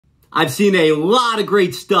I've seen a lot of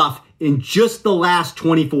great stuff in just the last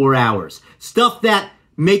 24 hours. Stuff that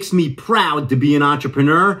makes me proud to be an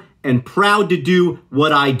entrepreneur and proud to do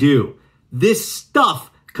what I do. This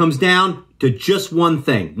stuff comes down to just one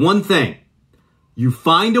thing. One thing. You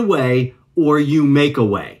find a way or you make a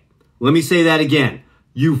way. Let me say that again.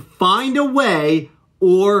 You find a way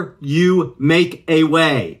or you make a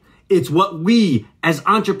way. It's what we as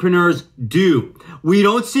entrepreneurs do. We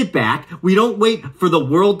don't sit back. We don't wait for the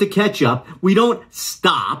world to catch up. We don't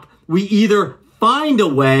stop. We either find a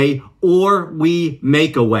way or we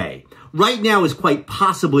make a way. Right now is quite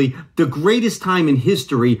possibly the greatest time in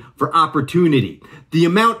history for opportunity. The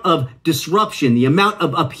amount of disruption, the amount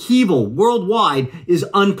of upheaval worldwide is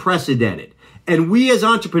unprecedented. And we as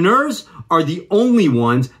entrepreneurs are the only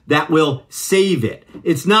ones that will save it.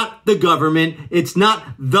 It's not the government. It's not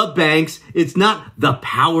the banks. It's not the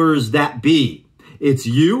powers that be. It's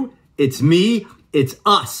you. It's me. It's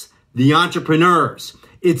us, the entrepreneurs.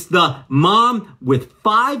 It's the mom with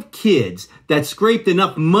 5 kids that scraped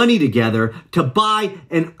enough money together to buy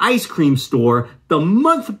an ice cream store the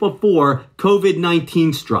month before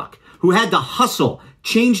COVID-19 struck, who had to hustle,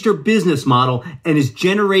 changed her business model, and is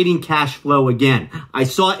generating cash flow again. I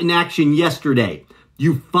saw it in action yesterday.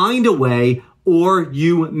 You find a way or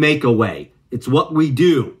you make a way. It's what we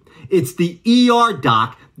do. It's the ER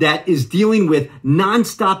doc that is dealing with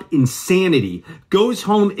nonstop insanity, goes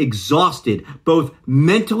home exhausted, both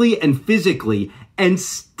mentally and physically, and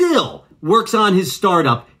still works on his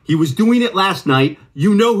startup. He was doing it last night.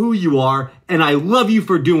 You know who you are, and I love you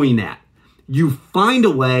for doing that. You find a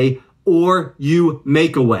way or you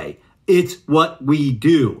make a way. It's what we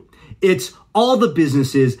do. It's all the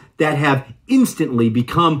businesses that have instantly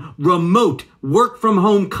become remote work from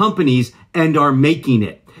home companies and are making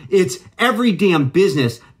it. It's every damn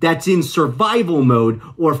business that's in survival mode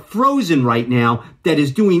or frozen right now that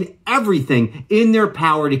is doing everything in their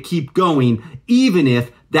power to keep going, even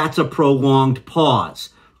if that's a prolonged pause.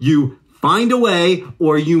 You find a way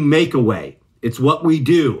or you make a way. It's what we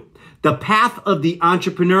do. The path of the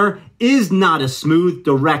entrepreneur is not a smooth,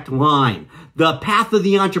 direct line. The path of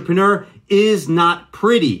the entrepreneur is not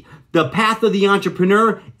pretty. The path of the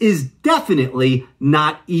entrepreneur is definitely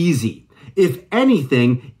not easy. If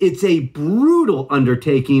anything, it's a brutal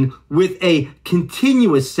undertaking with a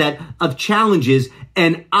continuous set of challenges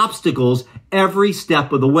and obstacles every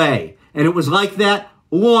step of the way. And it was like that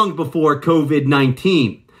long before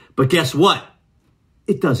COVID-19. But guess what?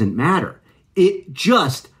 It doesn't matter. It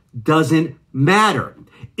just doesn't matter.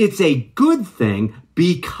 It's a good thing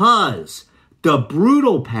because the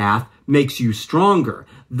brutal path makes you stronger.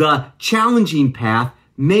 The challenging path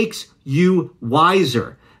makes you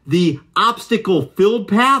wiser. The obstacle-filled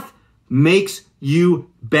path makes you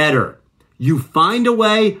better. You find a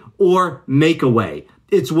way or make a way.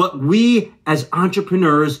 It's what we as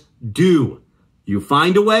entrepreneurs do. You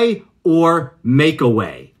find a way or make a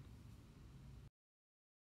way.